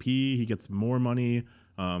MVP, he gets more money.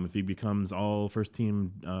 If he becomes all first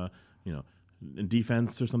team, in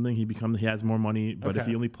defense or something, he has more money. But if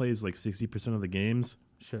he only plays like 60% of the games,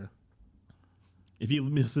 sure. If he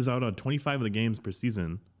misses out on 25 of the games per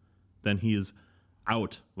season, then he is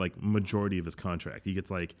out like majority of his contract. He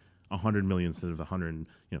gets like 100 million instead of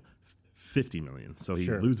 50 million. So he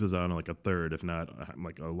loses out on like a third, if not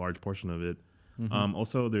like a large portion of it. Mm-hmm.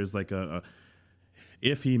 Also, there's like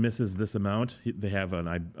if he misses this amount, they have an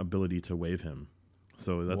ability to waive him.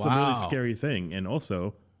 So that's a really scary thing. And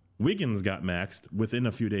also, Wiggins got maxed within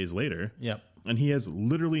a few days later. Yep. And he has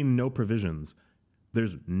literally no provisions.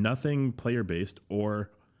 There's nothing player-based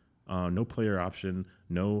or no player option,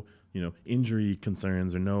 no injury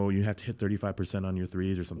concerns, or no you have to hit 35% on your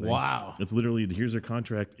threes or something. Wow. It's literally, here's your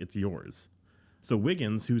contract, it's yours. So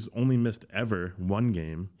Wiggins, who's only missed ever one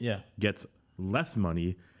game, gets less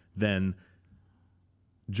money than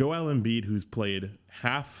Joel Embiid, who's played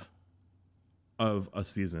half of a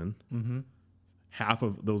season, half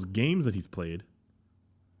of those games that he's played,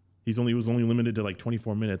 he was only limited to like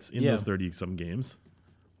 24 minutes in those 30-some games.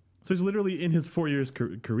 So he's literally in his 4 years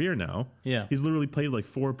career now. Yeah. He's literally played like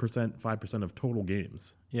 4%, 5% of total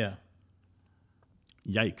games. Yeah.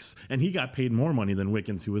 Yikes. And he got paid more money than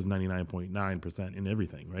Wiggins, who was 99.9% in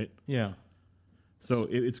everything, right? Yeah. So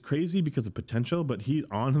it's crazy because of potential, but he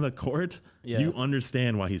on the court, you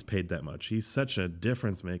understand why he's paid that much. He's such a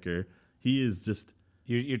difference maker. He is just...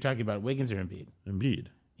 You're talking about Wiggins or Embiid? Embiid.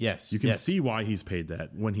 Yes. You can see why he's paid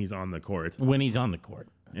that when he's on the court. When he's on the court.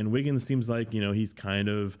 And Wiggins seems like, he's kind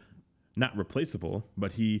of not replaceable,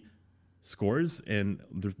 but he scores, and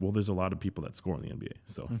there's a lot of people that score in the NBA.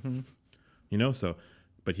 So,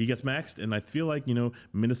 but he gets maxed, and I feel like,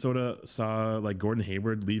 Minnesota saw like Gordon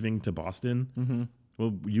Hayward leaving to Boston. Mm-hmm.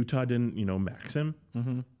 Well, Utah didn't, max him.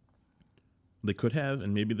 Mm-hmm. They could have,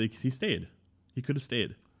 and maybe he stayed. He could have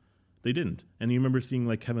stayed. They didn't. And you remember seeing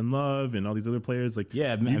like Kevin Love and all these other players, like you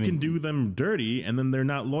can do them dirty and then they're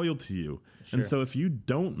not loyal to you. Sure. And so if you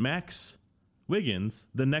don't max Wiggins,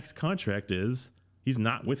 the next contract is he's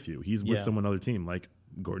not with you. He's with some other team, like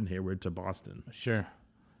Gordon Hayward to Boston. Sure.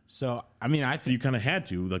 So, I mean, you kind of had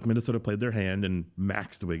to. Like Minnesota played their hand and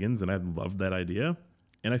maxed Wiggins, and I loved that idea.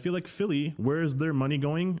 And I feel like Philly, where is their money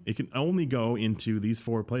going? It can only go into these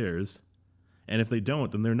 4 players. And if they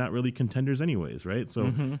don't, then they're not really contenders anyways, right?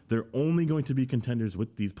 So they're only going to be contenders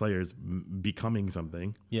with these players becoming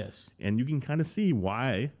something. Yes. And you can kind of see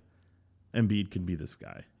why Embiid can be this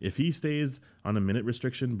guy. If he stays on a minute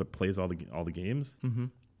restriction but plays all the games,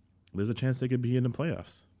 there's a chance they could be in the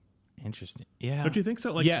playoffs. Interesting. Yeah. Don't you think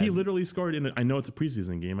so? Like he literally scored I know it's a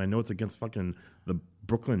preseason game. I know it's against fucking the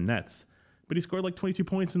Brooklyn Nets, but he scored like 22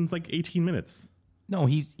 points in like 18 minutes. No,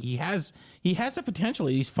 he has the potential.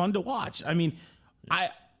 He's fun to watch. I mean, I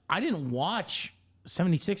didn't watch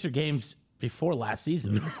 76er games before last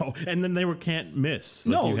season. No, and then they can't miss.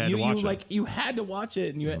 Like, you had to watch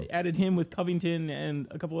it, and you added him with Covington and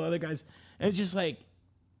a couple of other guys, and it's just like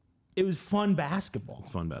it was fun basketball. It's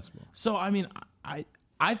fun basketball. So I mean,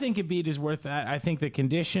 I think Embiid is worth that. I think the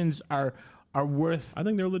conditions are worth. I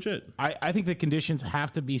think they're legit. I think the conditions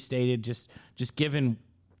have to be stated just given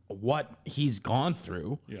what he's gone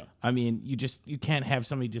through. Yeah. I mean, you can't have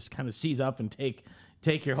somebody just kind of seize up and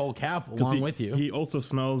take your whole cap along with you. He also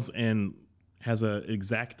smells and has a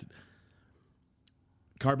exact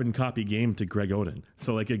carbon copy game to Greg Oden.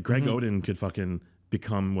 So like Greg Oden could fucking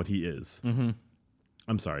become what he is. Mm-hmm.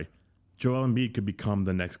 I'm sorry. Joel Embiid could become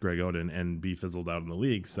the next Greg Oden and be fizzled out in the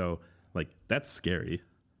league. So like that's scary.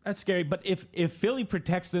 That's scary, but if Philly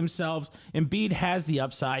protects themselves, Embiid has the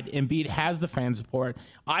upside, Embiid has the fan support,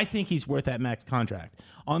 I think he's worth that max contract.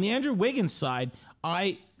 On the Andrew Wiggins side,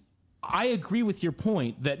 I agree with your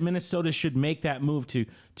point that Minnesota should make that move to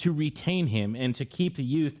retain him and to keep the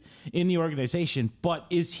youth in the organization, but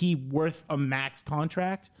is he worth a max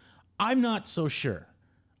contract? I'm not so sure.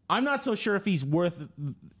 I'm not so sure if he's worth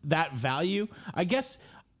that value. I guess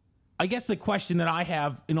the question that I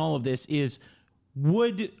have in all of this is,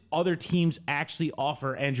 would other teams actually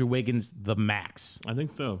offer Andrew Wiggins the max? I think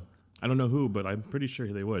so. I don't know who, but I'm pretty sure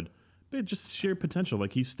they would. But just sheer potential.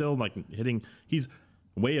 Like he's still like he's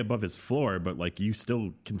way above his floor, but like you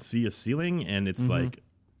still can see a ceiling, and it's like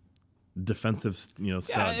defensive, stud.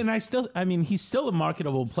 Yeah, and he's still a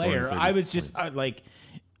marketable player. I was just like,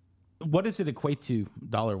 what does it equate to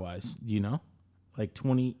dollar-wise? Do you know? Like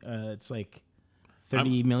 20, it's like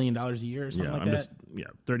 $30 million a year or something like that?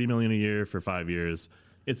 $30 million a year for 5 years.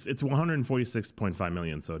 It's $146.5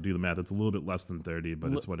 million. So do the math. It's a little bit less than 30,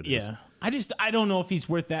 but it's what it is. I don't know if he's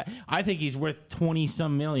worth that. I think he's worth 20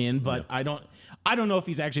 some million, but I don't know if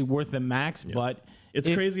he's actually worth the max. Yeah. But it's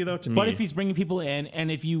crazy though to me. But if he's bringing people in, and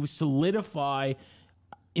if you solidify,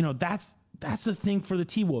 that's the thing for the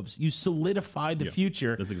T-Wolves. You solidify the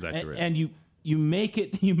future. That's exactly right. And you make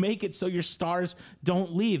it so your stars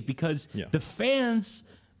don't leave, because the fans,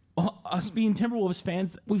 us being Timberwolves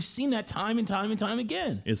fans, we've seen that time and time and time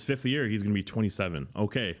again. His 5th year, he's going to be 27.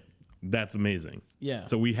 Okay, that's amazing. Yeah.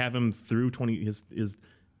 So we have him through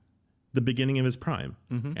the beginning of his prime,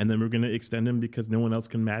 and then we're going to extend him because no one else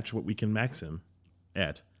can match what we can max him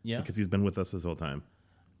at. Yeah. Because he's been with us this whole time.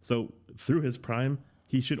 So through his prime,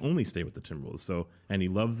 he should only stay with the Timberwolves. So, and he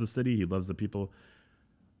loves the city, he loves the people.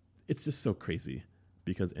 It's just so crazy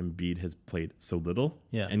because Embiid has played so little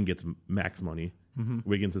and gets max money.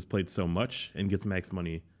 Wiggins has played so much and gets max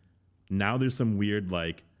money. Now there's some weird,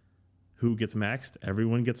 like, who gets maxed?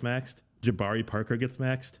 Everyone gets maxed. Jabari Parker gets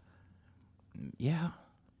maxed. Yeah.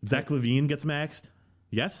 Zach LaVine gets maxed.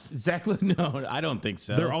 Yes? No, I don't think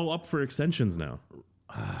so. They're all up for extensions now.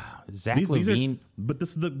 Zach These LaVine. but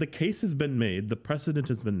the case has been made. The precedent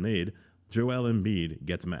has been made. Joel Embiid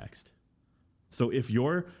gets maxed. So if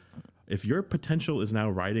your potential is now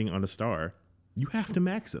riding on a star, you have to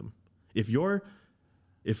max him. If you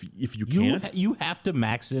can't, you have to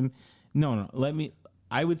max him. No.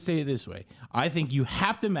 I would say it this way. I think you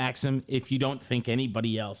have to max him if you don't think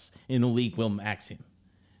anybody else in the league will max him.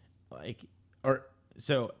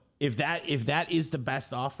 If that is the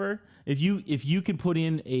best offer, if you can put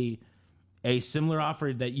in a similar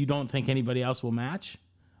offer that you don't think anybody else will match,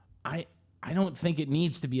 I don't think it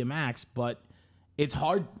needs to be a max, but it's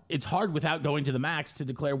hard without going to the max to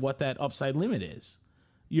declare what that upside limit is.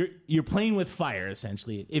 You're playing with fire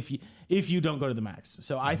essentially if you don't go to the max.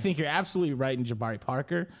 So I think you're absolutely right in Jabari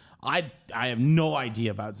Parker. I have no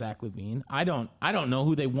idea about Zach LaVine. I don't know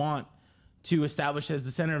who they want to establish as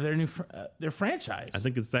the center of their franchise. I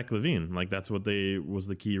think it's Zach LaVine. Like that's what was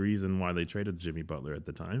the key reason why they traded Jimmy Butler at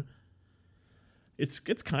the time. It's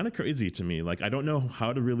kind of crazy to me. Like I don't know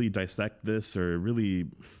how to really dissect this or really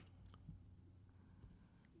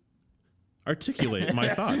articulate my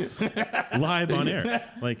thoughts live on air,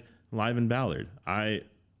 like live in Ballard. I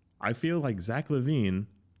feel like Zach LaVine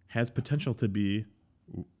has potential to be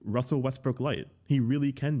Russell Westbrook light. He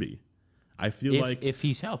really can be. I feel like if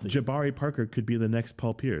he's healthy, Jabari Parker could be the next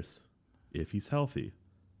Paul Pierce if he's healthy.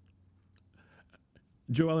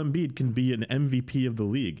 Joel Embiid can be an MVP of the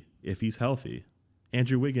league if he's healthy.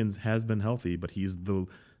 Andrew Wiggins has been healthy, but he's the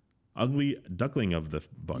ugly duckling of the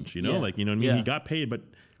bunch. You know, what I mean? Yeah. He got paid, but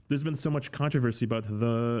there's been so much controversy about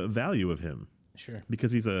the value of him. Sure.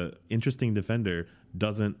 Because he's a interesting defender,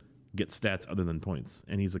 doesn't get stats other than points,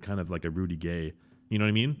 and he's a kind of like a Rudy Gay. You know what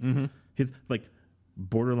I mean? Mm-hmm. His like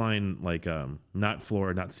borderline like not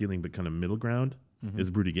floor, not ceiling, but kind of middle ground is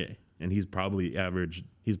Rudy Gay, and he's probably average.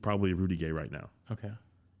 He's probably Rudy Gay right now. Okay.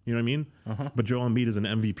 You know what I mean? Uh-huh. But Joel Embiid is an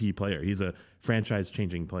MVP player. He's a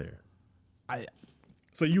franchise-changing player.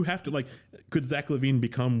 So you have to could Zach LaVine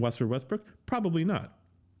become Westbrook? Probably not.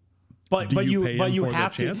 But you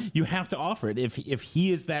have to offer it. If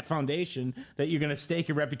he is that foundation that you're going to stake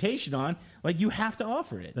your reputation on, you have to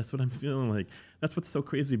offer it. That's what I'm feeling like. That's what's so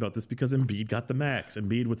crazy about this, because Embiid got the max.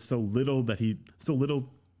 Embiid with so little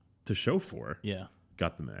to show for. Yeah.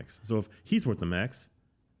 Got the max. So if he's worth the max,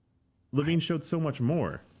 LaVine showed so much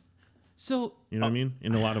more. So you know what I mean?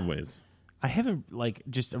 In a lot of ways. I have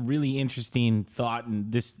just a really interesting thought,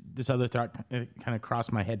 and this other thought kind of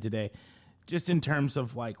crossed my head today. Just in terms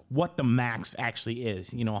of what the max actually is,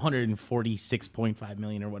 146.5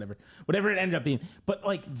 million or whatever it ended up being. But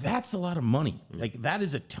that's a lot of money. That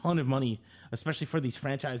is a ton of money, especially for these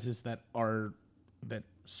franchises that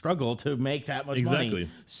struggle to make that much money.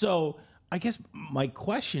 So I guess my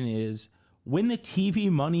question is, when the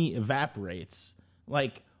TV money evaporates,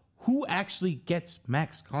 who actually gets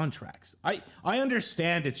max contracts? I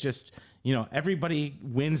understand it's just, everybody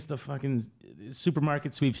wins the fucking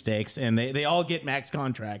supermarket sweepstakes and they all get max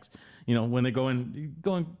contracts, when they're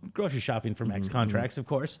going grocery shopping for max contracts, of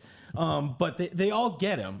course. But they all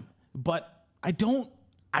get them. But I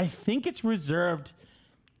think it's reserved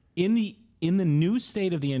in the new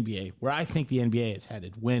state of the NBA, where I think the NBA is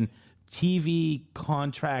headed, when TV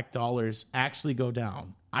contract dollars actually go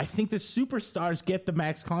down. I think the superstars get the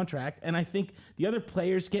max contract, and I think the other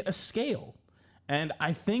players get a scale. And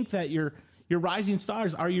I think that your rising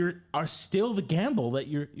stars are still the gamble that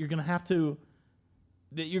you're gonna have to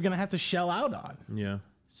shell out on. Yeah.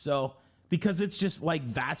 So because it's just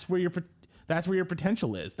that's where your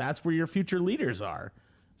potential is. That's where your future leaders are.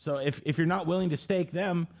 So if you're not willing to stake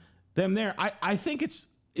them there, I think it's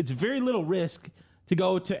very little risk to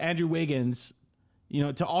go to Andrew Wiggins,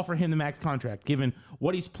 to offer him the max contract, given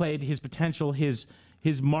what he's played, his potential, his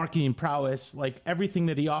marketing prowess, everything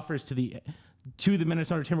that he offers to the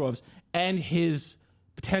Minnesota Timberwolves, and his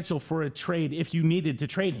potential for a trade if you needed to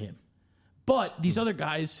trade him. But these other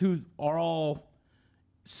guys who are all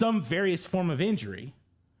some various form of injury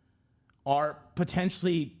are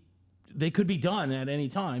potentially, they could be done at any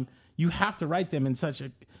time. You have to write them in such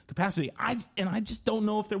a capacity. I just don't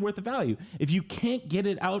know if they're worth the value. If you can't get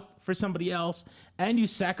it out for somebody else and you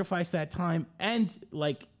sacrifice that time and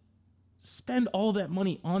spend all that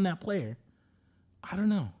money on that player, I don't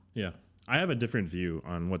know. Yeah. I have a different view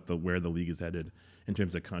on where the league is headed in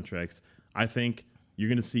terms of contracts. I think you're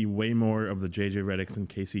going to see way more of the JJ Redicks and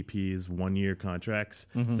KCP's 1-year contracts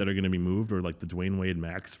that are going to be moved, or the Dwayne Wade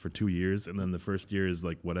max for 2 years, and then the first year is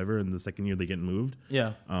whatever, and the second year they get moved.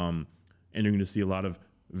 Yeah. And you're going to see a lot of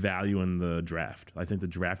value in the draft. I think the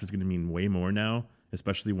draft is going to mean way more now,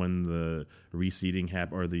 especially when the reseeding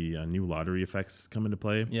or the new lottery effects come into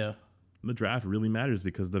play. Yeah. the draft really matters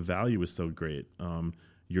because the value is so great.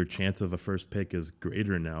 Your chance of a first pick is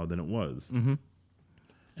greater now than it was. Mm-hmm.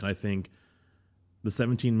 And I think the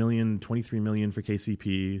 17 million, 23 million for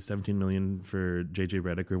KCP, 17 million for JJ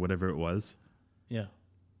Redick or whatever it was. Yeah.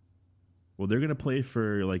 Well, they're going to play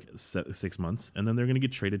for like 6 months, and then they're going to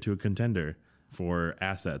get traded to a contender for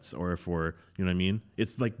assets or for, you know what I mean?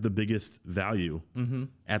 It's like the biggest value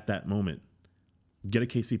at that moment. Get a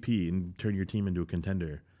KCP and turn your team into a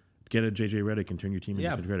contender. Get a JJ Redick and turn your team into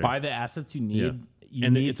a contender. Buy the assets you need. Yeah. You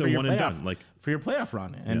And need it's for a your one and playoff- done, like- for your playoff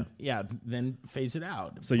run, and then phase it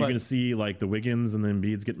out. So you're going to see like the Wiggins and the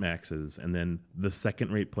Embiids get maxes, and then the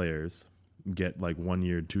second-rate players get like 1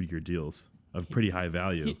 year, 2 year deals of pretty high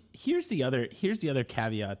value Here's the other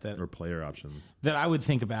caveat that or player options. that I would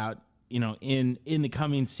think about, in the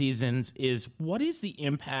coming seasons is what is the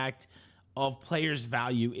impact of players'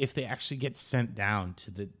 value if they actually get sent down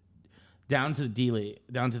to the D League,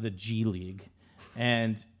 down to the G League,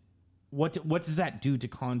 and what does that do to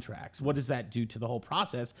contracts? What does that do to the whole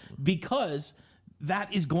process? Because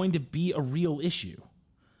that is going to be a real issue.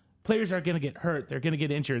 Players are going to get hurt. They're going to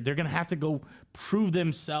get injured. They're going to have to go prove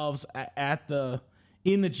themselves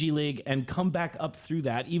in the G League and come back up through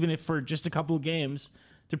that, even if for just a couple of games,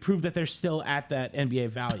 to prove that they're still at that NBA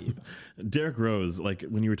value. Derrick Rose, like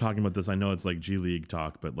when you were talking about this, I know it's like G League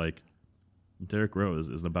talk, but like Derrick Rose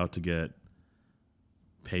is about to get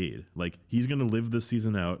paid. Like he's going to live this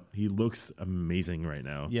season out. He looks amazing right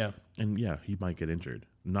now. Yeah. And yeah, he might get injured.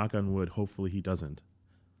 Knock on wood. Hopefully he doesn't.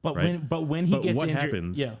 But right? when he gets what injured,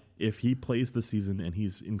 happens if he plays the season and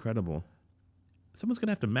he's incredible? Someone's going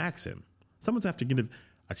to have to max him. Someone's have to give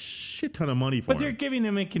a shit ton of money for But him. they're giving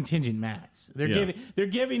him a contingent max. They're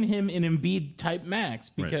giving him an Embiid type max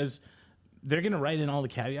because they're going to write in all the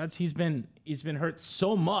caveats. He's been hurt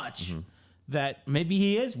so much that maybe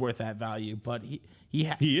he is worth that value. But he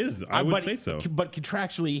is. I would say so. But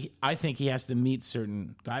contractually, I think he has to meet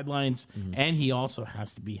certain guidelines, and he also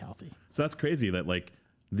has to be healthy. So that's crazy that like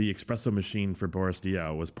the espresso machine for Boris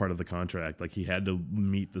Diaw was part of the contract. Like he had to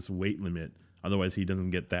meet this weight limit, otherwise he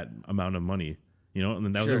doesn't get that amount of money. And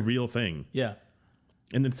then that was a real thing. Yeah.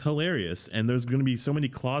 And it's hilarious. And there's going to be so many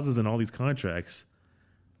clauses in all these contracts.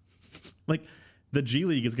 Like the G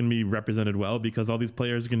League is going to be represented well because all these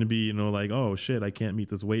players are going to be, like, oh shit, I can't meet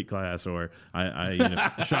this weight class, or I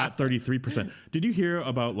shot 33%. Did you hear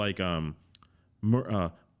about like how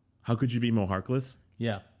could you be Mo Harkless?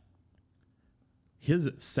 Yeah.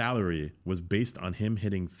 His salary was based on him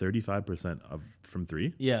hitting 35% from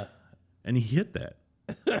three. Yeah. And he hit that.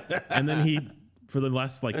 And then he, for the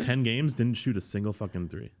last like 10 games, didn't shoot a single fucking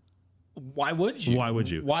three. Why would you?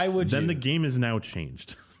 Then the game is now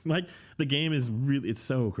changed. Like the game is really, it's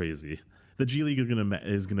so crazy. The G League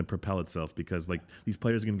is gonna propel itself because like these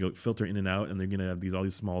players are gonna go filter in and out, and they're gonna have all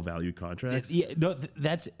these small value contracts. Yeah, no,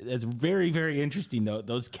 that's very, very interesting though.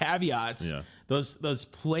 Those caveats, those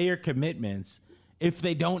player commitments. If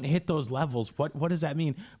they don't hit those levels, what does that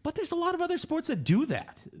mean? But there's a lot of other sports that do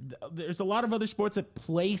that. There's a lot of other sports that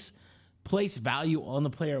place value on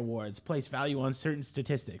the player awards, place value on certain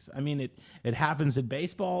statistics. I mean, it happens in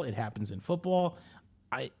baseball, it happens in football.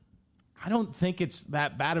 I don't think it's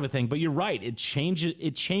that bad of a thing, but you're right. It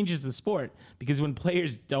changes the sport because when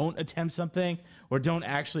players don't attempt something or don't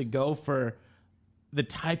actually go for the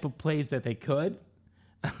type of plays that they could,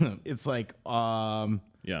 it's like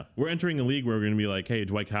yeah, we're entering a league where we're going to be like, hey,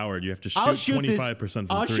 Dwight Howard, you have to shoot 25% from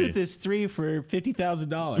three. I'll shoot this three for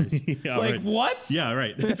 $50,000. Yeah, like right. what? Yeah,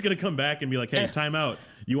 right. It's going to come back and be like, hey, time out.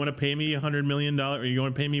 You want to pay me $100 million, or you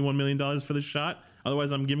want to pay me $1 million for this shot?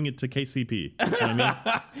 Otherwise, I'm giving it to KCP. You know what I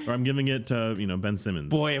mean? Or I'm giving it to Ben Simmons.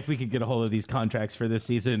 Boy, if we could get a hold of these contracts for this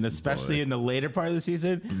season, especially in the later part of the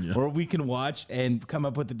season, where we can watch and come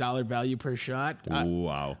up with the dollar value per shot.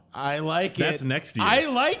 Wow. I like it. That's next year. I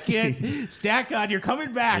like it. Stack God, you're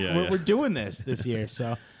coming back. We're doing this year.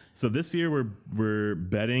 So this year we're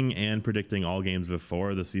betting and predicting all games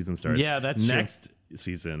before the season starts. Yeah, that's true. Next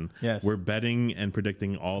season, yes, we're betting and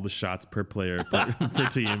predicting all the shots per player per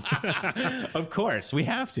team. Of course, we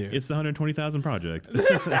have to. It's the 120,000 project.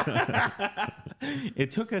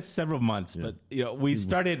 It took us several months, but we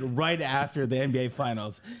started right after the NBA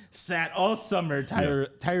Finals. Sat all summer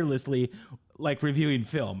tirelessly, like reviewing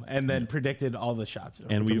film, and then predicted all the shots.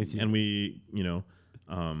 And we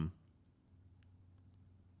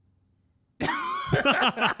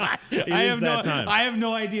I have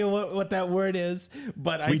no idea what that word is,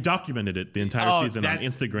 but we documented it the entire season on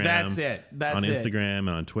Instagram. That's it. On Instagram and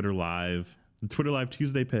on Twitter Live. Twitter Live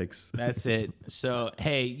Tuesday picks. That's it. So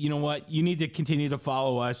hey, you know what? You need to continue to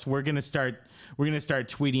follow us. We're gonna start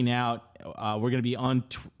tweeting out. We're gonna be on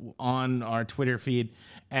our Twitter feed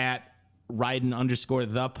at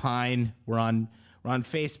Ryden_The Pine. We're on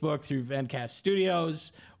Facebook through Vencast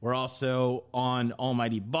Studios. We're also on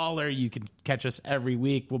Almighty Baller. You can catch us every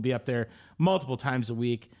week. We'll be up there multiple times a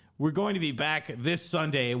week. We're going to be back this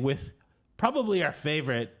Sunday with probably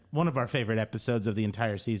one of our favorite episodes of the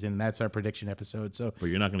entire season. That's our prediction episode. So, but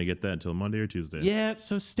you're not going to get that until Monday or Tuesday. Yeah,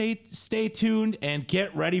 so stay tuned and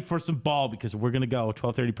get ready for some ball because we're going to go.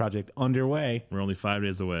 12:30 Project underway. We're only 5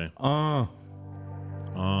 days away.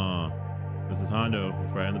 This is Hondo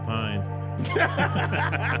with Riding the Pine.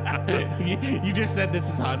 You just said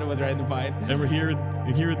this is Hondo with Riding the Pine. And we're here with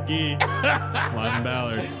Guy, live in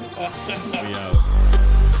Ballard. We out.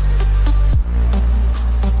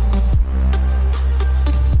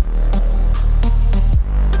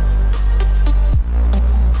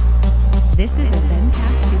 This is a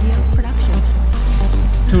Vencast Studios production.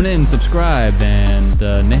 Tune in, subscribe, and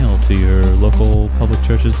nail to your local public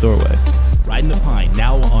church's doorway. Riding the Pine,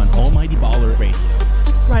 now on Almighty Baller Radio.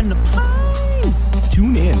 Riding the Pine!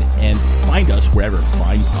 Tune in and find us wherever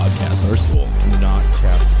fine podcasts are sold. Do not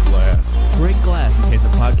tap the glass. Break glass in case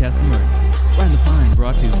of podcast emergency. Riding the Pine,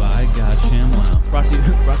 brought to you by God Shamwow. Brought to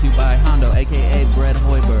you by Hondo, a.k.a. Brett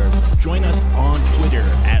Hoiberg. Join us on Twitter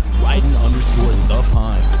at Ryden_The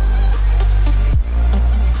Pine.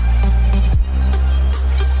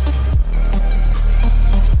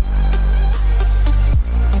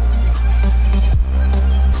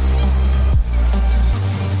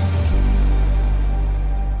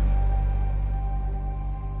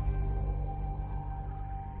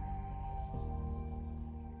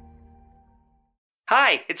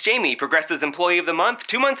 Hi, it's Jamie, Progressive's Employee of the Month,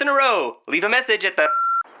 2 months in a row. Leave a message at the...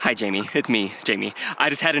 Hi, Jamie. It's me, Jamie. I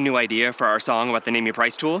just had a new idea for our song about the Name Your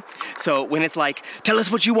Price tool. So when it's like, tell us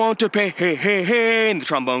what you want to pay, hey, hey, hey, and the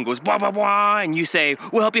trombone goes, blah, blah, blah, and you say,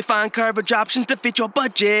 we'll help you find coverage options to fit your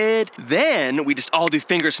budget. Then we just all do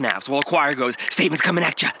finger snaps while a choir goes, savings coming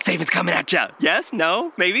at ya, savings coming at ya. Yes?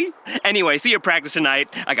 No? Maybe? Anyway, see your practice tonight.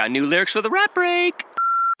 I got new lyrics for the rap break.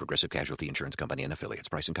 Progressive Casualty Insurance Company and Affiliates.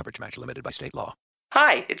 Price and coverage match limited by state law.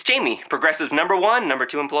 Hi, it's Jamie, Progressive's #1,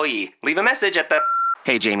 #2 employee. Leave a message at the...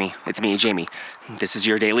 Hey, Jamie, it's me, Jamie. This is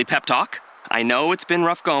your daily pep talk. I know it's been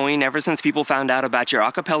rough going ever since people found out about your a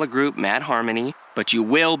cappella group, Mad Harmony, but you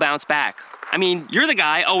will bounce back. I mean, you're the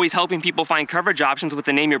guy always helping people find coverage options with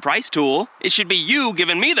the Name Your Price tool. It should be you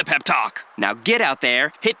giving me the pep talk. Now get out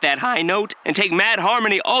there, hit that high note, and take Mad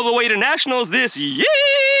Harmony all the way to nationals this year!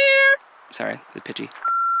 Sorry, the pitchy.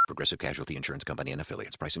 Progressive Casualty Insurance Company and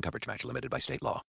Affiliates. Price and coverage match limited by state law.